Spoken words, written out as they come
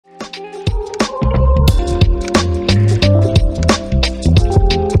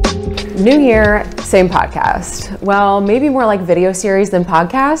New year, same podcast. Well, maybe more like video series than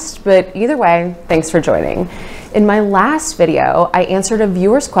podcast, but either way, thanks for joining. In my last video, I answered a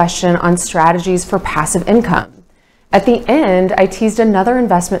viewer's question on strategies for passive income. At the end, I teased another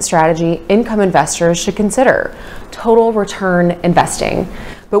investment strategy income investors should consider: total return investing.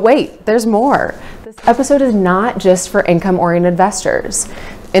 But wait, there's more. This episode is not just for income-oriented investors.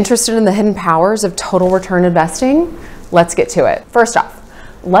 Interested in the hidden powers of total return investing? Let's get to it. First off,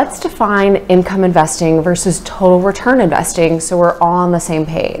 let's define income investing versus total return investing so we're all on the same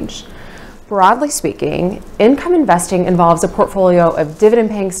page. Broadly speaking, income investing involves a portfolio of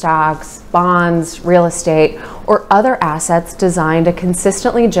dividend-paying stocks, bonds, real estate, or other assets designed to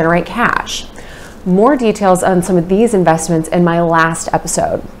consistently generate cash. More details on some of these investments in my last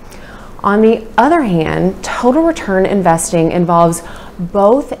episode. On the other hand, total return investing involves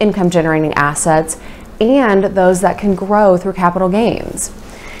both income-generating assets and those that can grow through capital gains.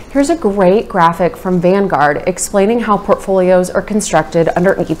 Here's a great graphic from Vanguard explaining how portfolios are constructed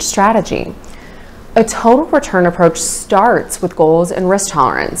under each strategy. A total return approach starts with goals and risk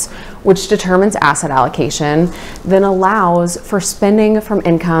tolerance, which determines asset allocation, then allows for spending from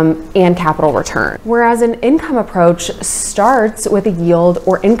income and capital return. Whereas an income approach starts with a yield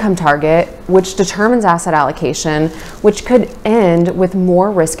or income target, which determines asset allocation, which could end with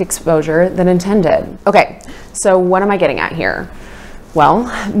more risk exposure than intended. Okay, so what am I getting at here? Well,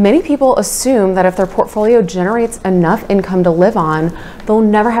 many people assume that if their portfolio generates enough income to live on, they'll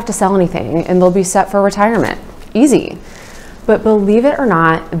never have to sell anything and they'll be set for retirement. Easy. But believe it or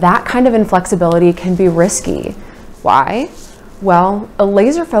not, that kind of inflexibility can be risky. Why? Well, a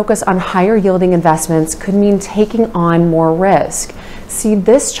laser focus on higher yielding investments could mean taking on more risk. See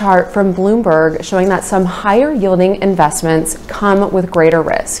this chart from Bloomberg showing that some higher yielding investments come with greater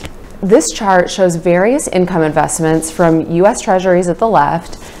risk. This chart shows various income investments from U.S. Treasuries at the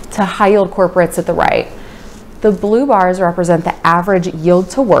left to high-yield corporates at the right. The blue bars represent the average yield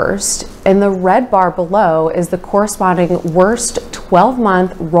to worst, and the red bar below is the corresponding worst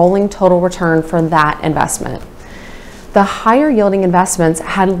 12-month rolling total return for that investment. The higher-yielding investments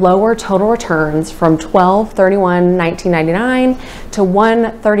had lower total returns from 12/31/1999 to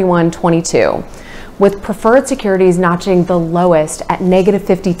 1/31/22. with preferred securities notching the lowest at negative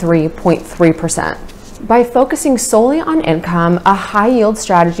 53.3%. By focusing solely on income, a high yield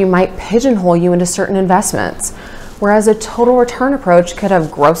strategy might pigeonhole you into certain investments, whereas a total return approach could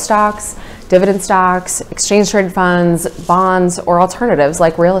have growth stocks, dividend stocks, exchange traded funds, bonds, or alternatives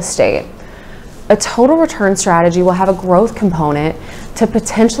like real estate. A total return strategy will have a growth component to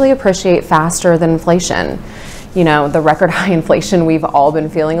potentially appreciate faster than inflation. You know, the record high inflation we've all been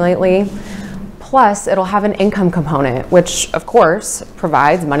feeling lately. Plus, it'll have an income component, which of course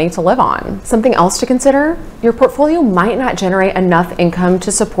provides money to live on. Something else to consider, your portfolio might not generate enough income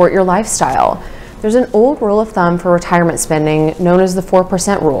to support your lifestyle. There's an old rule of thumb for retirement spending known as the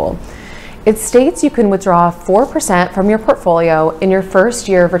 4% rule. It states you can withdraw 4% from your portfolio in your first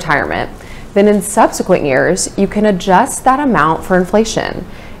year of retirement. Then in subsequent years, you can adjust that amount for inflation.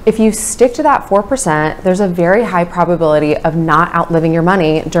 If you stick to that 4%, there's a very high probability of not outliving your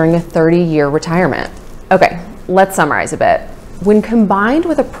money during a 30-year retirement. Okay, let's summarize a bit. When combined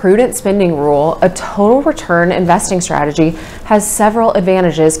with a prudent spending rule, a total return investing strategy has several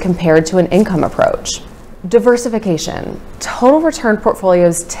advantages compared to an income approach. Diversification. Total return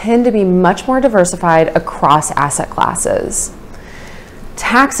portfolios tend to be much more diversified across asset classes.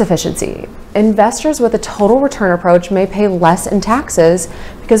 Tax efficiency. Investors with a total return approach may pay less in taxes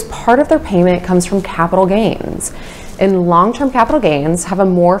because part of their payment comes from capital gains. And long-term capital gains have a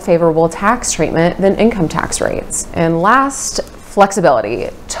more favorable tax treatment than income tax rates. And last, flexibility.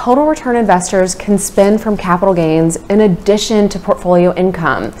 Total return investors can spend from capital gains in addition to portfolio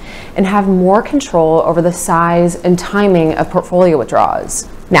income and have more control over the size and timing of portfolio withdrawals.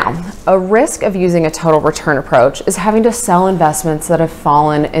 Now, a risk of using a total return approach is having to sell investments that have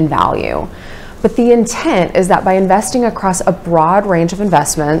fallen in value. But the intent is that by investing across a broad range of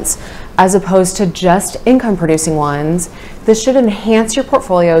investments, as opposed to just income producing ones, this should enhance your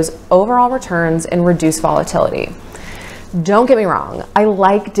portfolio's overall returns and reduce volatility. Don't get me wrong, I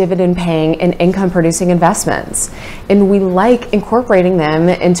like dividend paying and income producing investments, and we like incorporating them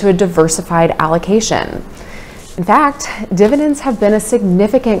into a diversified allocation. In fact, dividends have been a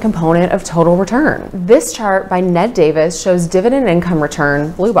significant component of total return. This chart by Ned Davis shows dividend income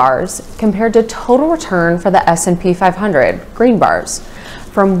return, blue bars, compared to total return for the S&P 500, green bars,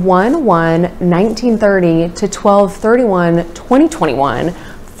 from 1/1/1930 to 12/31/2021.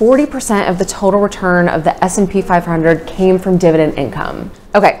 40% of the total return of the S&P 500 came from dividend income.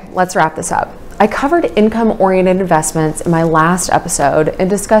 Okay, let's wrap this up. I covered income-oriented investments in my last episode and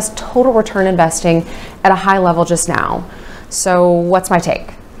discussed total return investing at a high level just now. So what's my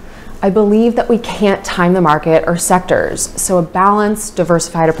take? I believe that we can't time the market or sectors, so a balanced,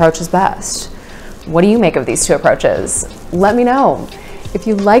 diversified approach is best. What do you make of these two approaches? Let me know. If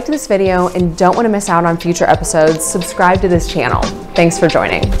you liked this video and don't want to miss out on future episodes, subscribe to this channel. Thanks for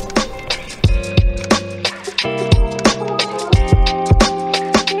joining.